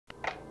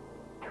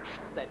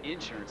That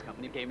insurance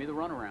company gave me the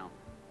runaround.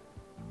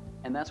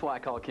 And that's why I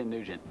called Ken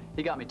Nugent.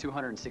 He got me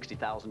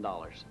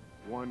 $260,000.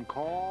 One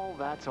call,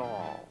 that's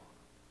all.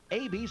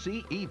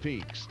 ABC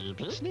ePeaks.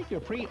 Sneak a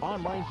free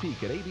online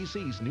peek at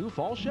ABC's new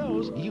fall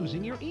shows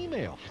using your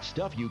email.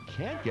 Stuff you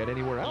can't get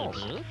anywhere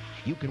else.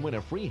 You can win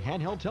a free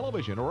handheld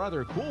television or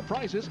other cool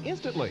prizes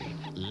instantly.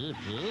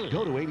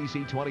 Go to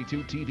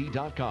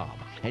abc22tv.com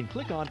and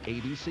click on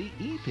ABC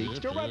ePeaks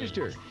to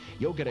register.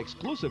 You'll get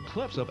exclusive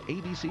clips of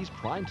ABC's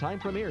primetime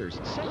premieres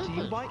sent to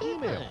you by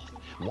email.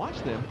 Watch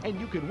them and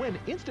you can win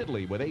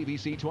instantly with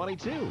ABC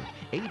 22.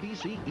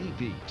 ABC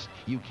ePeaks.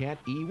 You can't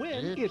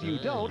e-win if you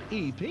don't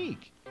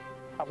e-peek.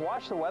 I've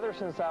watched the weather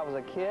since I was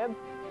a kid,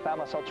 found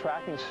myself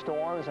tracking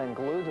storms and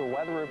glued to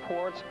weather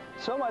reports,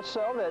 so much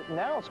so that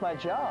now it's my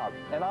job,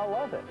 and I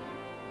love it.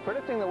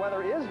 Predicting the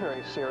weather is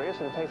very serious,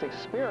 and it takes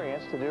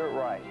experience to do it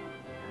right.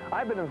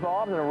 I've been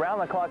involved in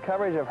around-the-clock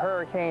coverage of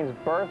Hurricanes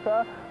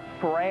Bertha,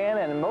 Fran,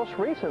 and most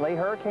recently,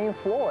 Hurricane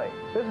Floyd.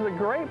 This is a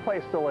great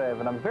place to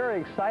live, and I'm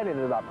very excited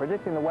about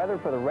predicting the weather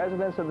for the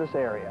residents of this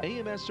area.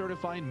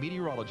 AMS-certified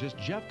meteorologist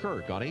Jeff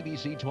Kirk on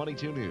ABC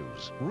 22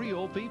 News.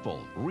 Real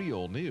people,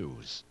 real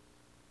news.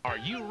 Are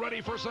you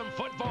ready for some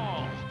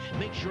football?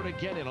 Make sure to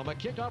get in on the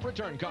kickoff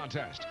return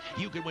contest.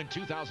 You can win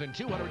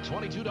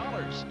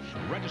 $2,222.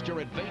 Register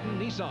at Vaden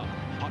Nissan.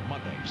 On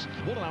Mondays,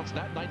 we'll announce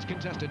that night's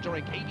contestant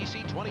during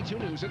ABC 22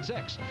 News at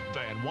 6.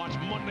 Then watch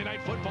Monday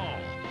Night Football.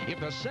 If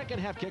the second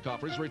half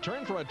kickoffers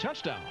return for a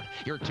touchdown,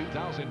 you're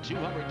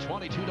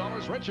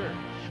 $2,222 richer.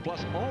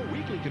 Plus, all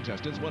weekly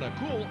contestants win a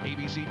cool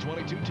ABC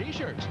 22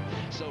 t-shirt.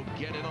 So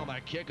get in on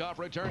the kickoff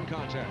return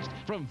contest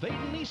from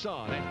Vaden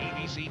Nissan at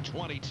ABC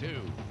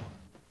 22.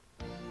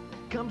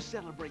 Come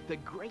celebrate the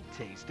great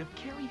taste of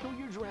Carrie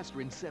Hilliard's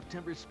Restaurant's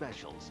September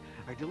specials.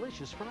 Our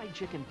delicious fried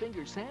chicken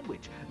finger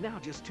sandwich, now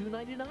just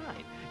 $2.99.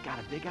 Got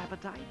a big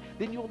appetite?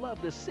 Then you'll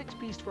love the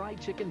 6-piece fried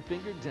chicken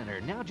finger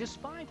dinner, now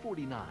just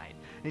 $5.49.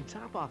 And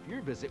top off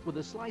your visit with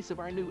a slice of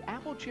our new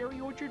apple cherry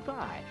orchard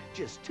pie,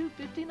 just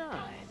 $2.59.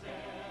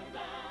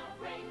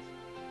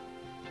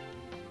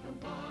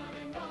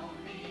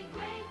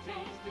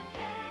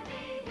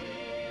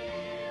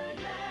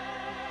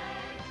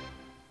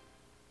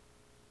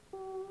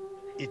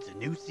 It's a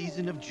new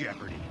season of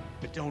Jeopardy,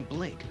 but don't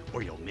blink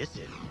or you'll miss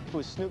it.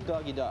 Who's Snoop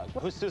Doggy Dogg?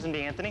 Who's Susan B.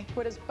 Anthony?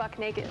 What is Buck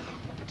Naked?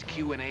 It's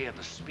Q&A at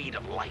the speed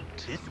of light.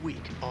 This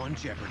week on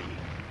Jeopardy.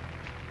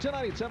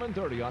 Tonight at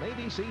 7:30 on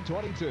ABC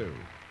 22.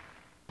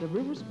 The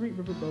River Street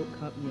Riverboat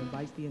Company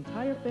invites the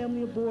entire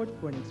family aboard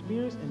for an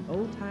experience in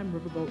old-time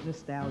riverboat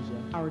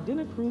nostalgia. Our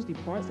dinner cruise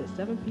departs at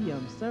 7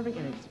 p.m., serving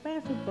an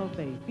expansive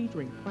buffet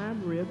featuring prime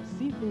rib,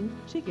 seafood,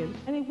 chicken,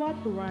 and a wide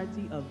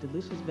variety of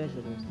delicious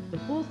vegetables. The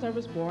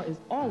full-service bar is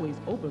always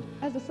open.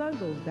 As the sun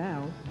goes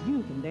down,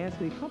 you can dance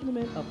to the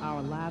accompaniment of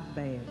our live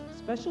band.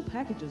 Special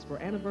packages for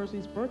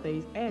anniversaries,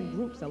 birthdays, and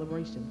group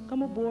celebrations.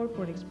 Come aboard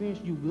for an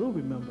experience you will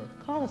remember.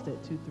 Call us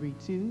at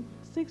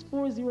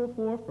 232-6404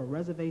 for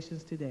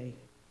reservations today.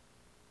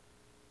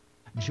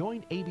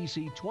 Join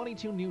ABC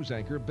 22 News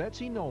anchor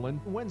Betsy Nolan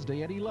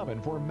Wednesday at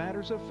 11 for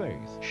Matters of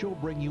Faith. She'll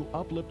bring you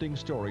uplifting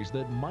stories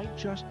that might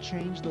just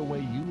change the way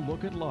you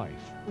look at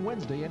life.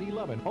 Wednesday at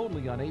 11,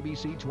 only on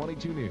ABC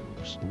 22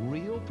 News.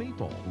 Real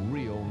people,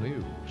 real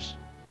news.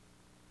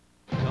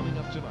 Coming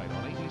up tonight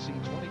on ABC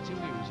 22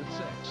 News at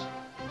 6.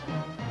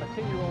 A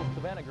 10-year-old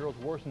Savannah girl's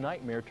worst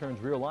nightmare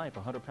turns real life. A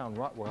 100-pound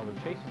Rottweiler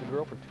chases the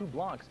girl for 2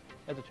 blocks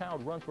as the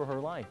child runs for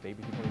her life.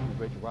 ABC 22's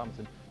Rachel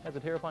Robinson has the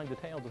terrifying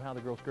details of how the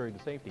girl scurried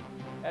to safety.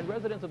 And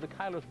residents of the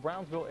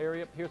Kyler's-Brownsville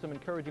area hear some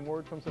encouraging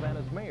words from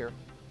Savannah's mayor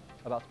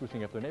about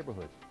sprucing up their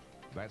neighborhoods.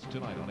 That's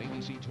tonight on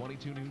ABC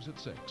 22 News at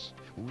 6.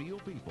 Real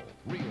people,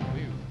 real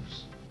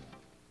news.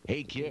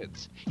 Hey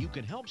kids, you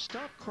can help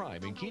stop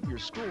crime and keep your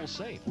school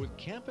safe with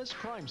Campus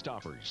Crime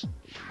Stoppers.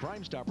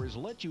 Crime Stoppers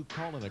let you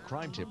call in a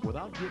crime tip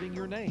without giving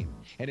your name,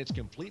 and it's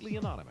completely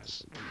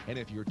anonymous. And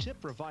if your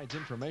tip provides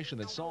information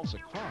that solves a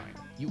crime,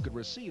 you could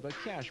receive a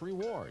cash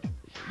reward.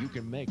 You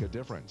can make a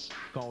difference.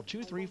 Call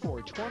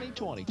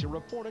 234-2020 to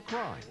report a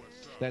crime.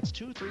 That's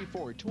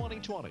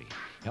 234-2020.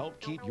 Help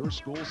keep your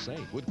school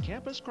safe with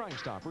Campus Crime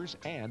Stoppers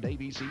and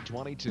ABC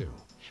 22.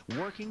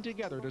 Working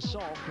together to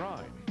solve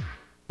crime.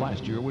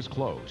 Last year was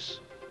close.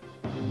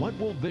 What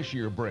will this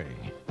year bring?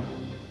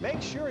 Make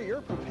sure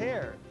you're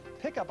prepared.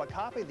 Pick up a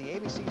copy of the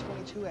ABC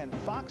 22 and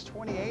Fox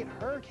 28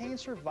 Hurricane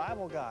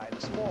Survival Guide.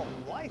 It's full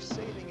of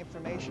life-saving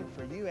information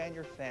for you and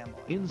your family.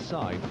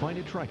 Inside, find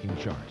a tracking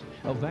chart,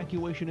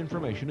 evacuation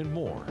information, and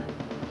more.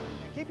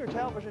 Keep your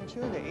television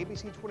tuned to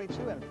ABC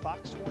 22 and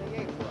Fox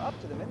 28 for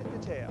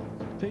up-to-the-minute details.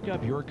 Pick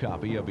up your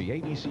copy of the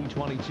ABC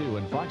 22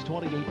 and Fox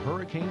 28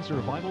 Hurricane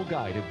Survival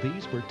Guide at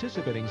these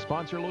participating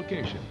sponsor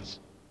locations.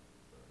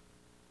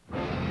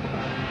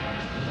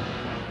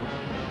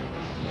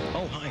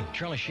 Oh, hi,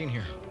 Charlie Sheen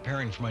here,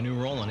 preparing for my new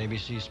role on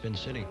ABC Spin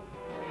City.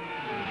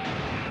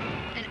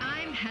 And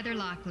I'm Heather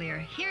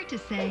Locklear, here to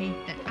say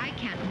that I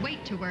can't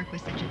wait to work with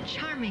such a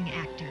charming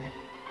actor.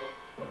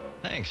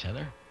 Thanks,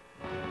 Heather.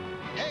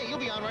 Hey, you'll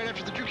be on right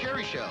after the Drew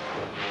Carey show.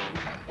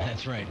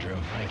 That's right, Drew.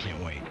 I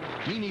can't wait.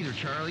 Me neither,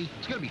 Charlie.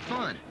 It's gonna be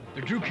fun.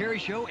 The Drew Carey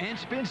Show and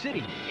Spin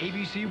City,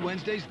 ABC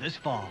Wednesdays this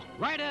fall.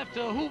 Right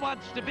after Who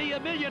Wants to Be a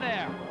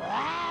Millionaire?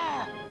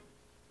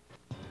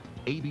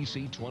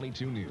 ABC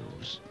 22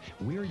 News.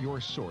 We're your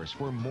source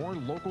for more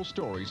local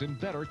stories and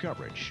better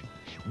coverage.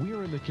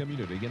 We're in the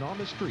community and on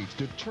the streets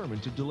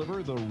determined to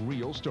deliver the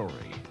real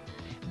story.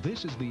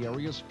 This is the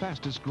area's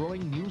fastest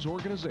growing news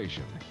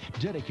organization,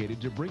 dedicated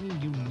to bringing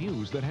you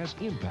news that has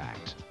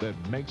impact, that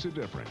makes a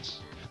difference,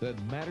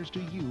 that matters to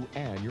you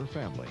and your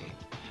family.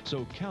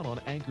 So count on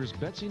anchors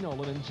Betsy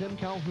Nolan and Tim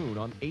Calhoun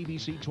on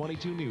ABC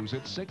 22 News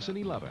at 6 and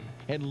 11,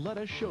 and let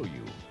us show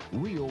you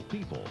real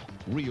people,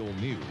 real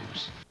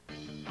news.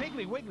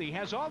 Piggly Wiggly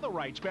has all the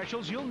right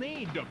specials you'll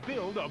need to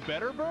build a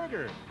better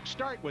burger.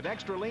 Start with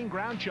extra lean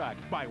ground chuck.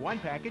 Buy one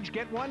package,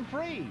 get one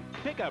free.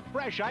 Pick up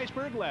fresh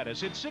iceberg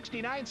lettuce at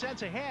 69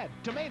 cents a head.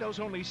 Tomatoes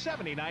only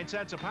 79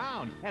 cents a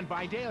pound. And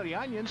buy daily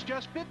onions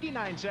just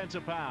 59 cents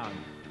a pound.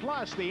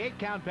 Plus the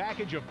 8-count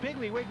package of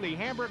Piggly Wiggly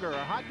hamburger or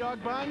hot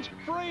dog buns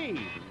free.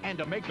 And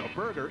to make the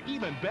burger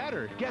even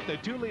better, get the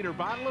 2-liter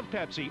bottle of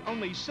Pepsi,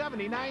 only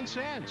 79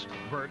 cents.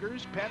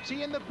 Burgers,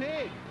 Pepsi, and the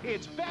pig.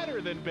 It's better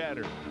than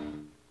better.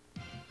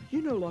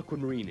 You know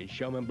Lockwood Marine in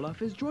Shellman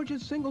Bluff is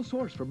Georgia's single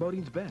source for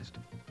boating's best.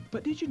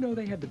 But did you know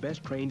they have the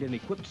best trained and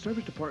equipped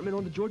service department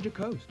on the Georgia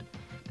coast?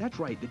 That's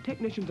right, the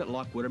technicians at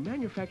Lockwood are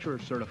manufacturer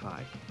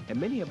certified, and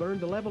many have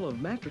earned the level of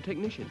master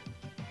technician.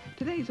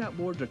 Today's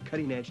outboards are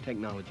cutting-edge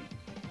technology,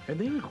 and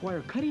they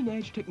require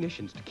cutting-edge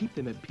technicians to keep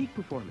them at peak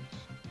performance.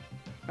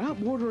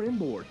 Outboard or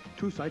inboard,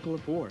 2-cycle or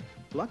 4,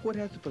 Lockwood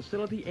has the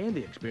facility and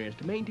the experience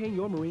to maintain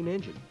your marine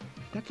engine.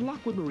 That's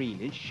Lockwood Marine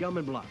in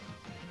Shellman Bluff.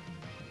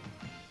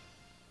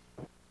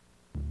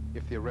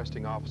 If the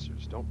arresting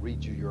officers don't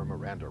read you your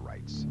Miranda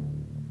rights,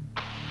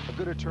 a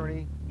good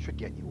attorney should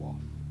get you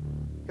off.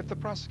 If the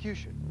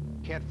prosecution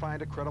can't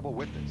find a credible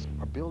witness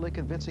or build a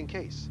convincing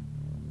case,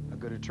 a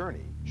good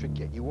attorney should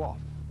get you off.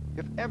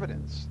 If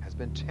evidence has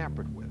been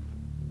tampered with,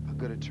 a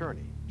good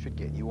attorney should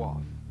get you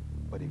off.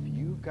 But if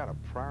you've got a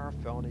prior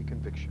felony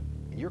conviction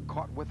and you're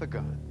caught with a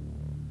gun,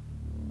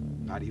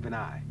 not even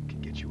I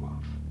can get you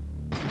off.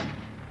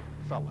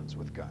 Felons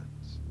with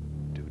guns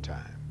do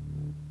time.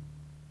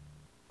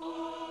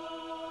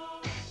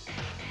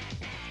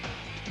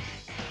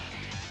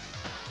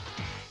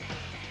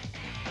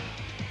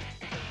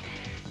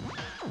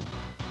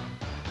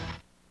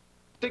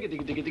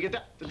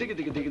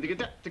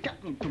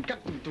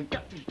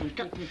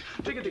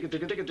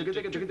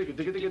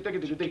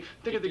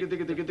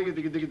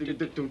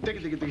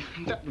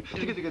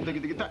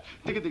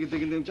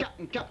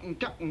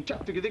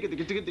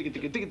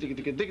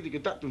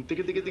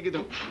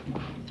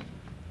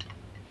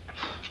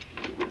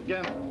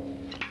 Yeah.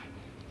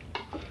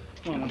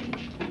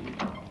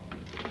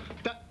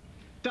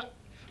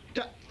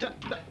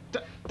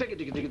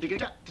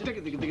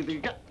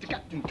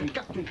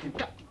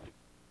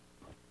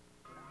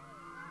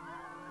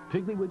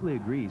 Piggly Wiggly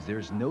agrees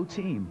there's no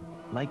team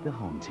like the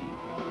home team.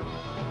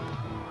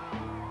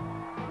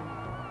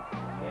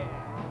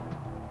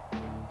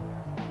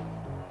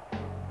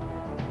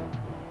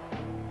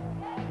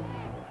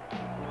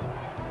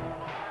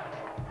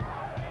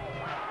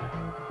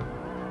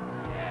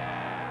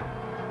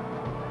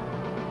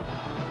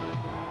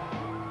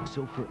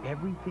 So for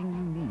everything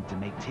you need to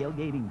make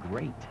tailgating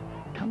great,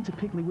 come to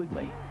Piggly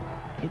Wiggly.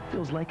 It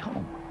feels like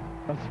home.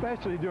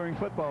 Especially during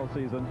football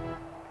season.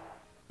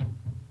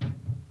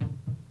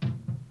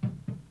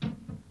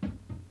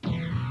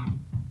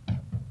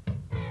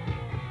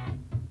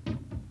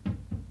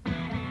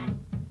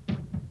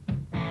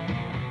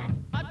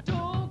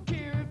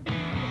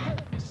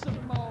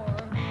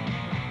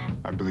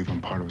 I believe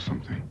I'm part of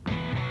something.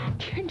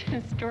 You're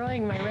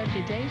destroying my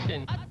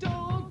reputation. I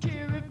don't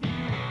care if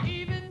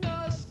you even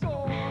the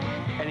score.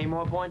 Any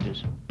more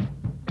pointers?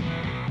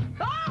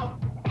 Oh!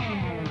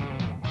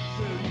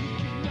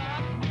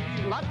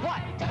 Not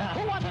what?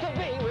 Who wants to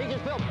be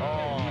Regis Philbin?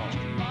 Oh.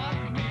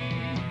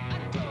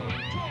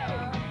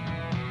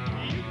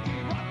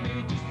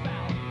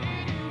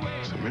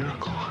 It's a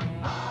miracle.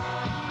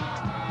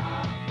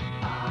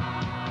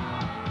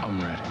 I'm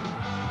ready.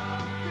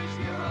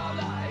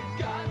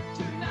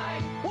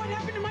 What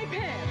happened to my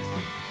pants?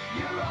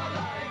 You're all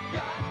I've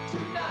got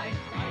tonight.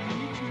 I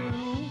need you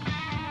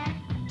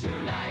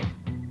tonight.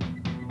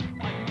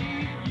 I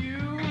need you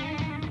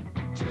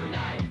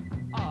tonight.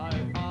 I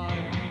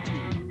need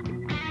you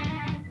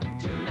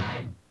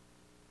tonight.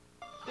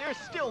 There's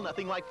still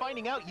nothing like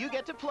finding out you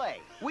get to play.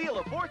 Wheel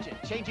of Fortune,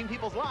 changing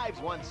people's lives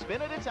one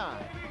spin at a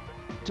time.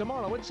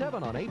 Tomorrow at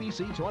 7 on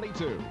ABC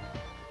 22.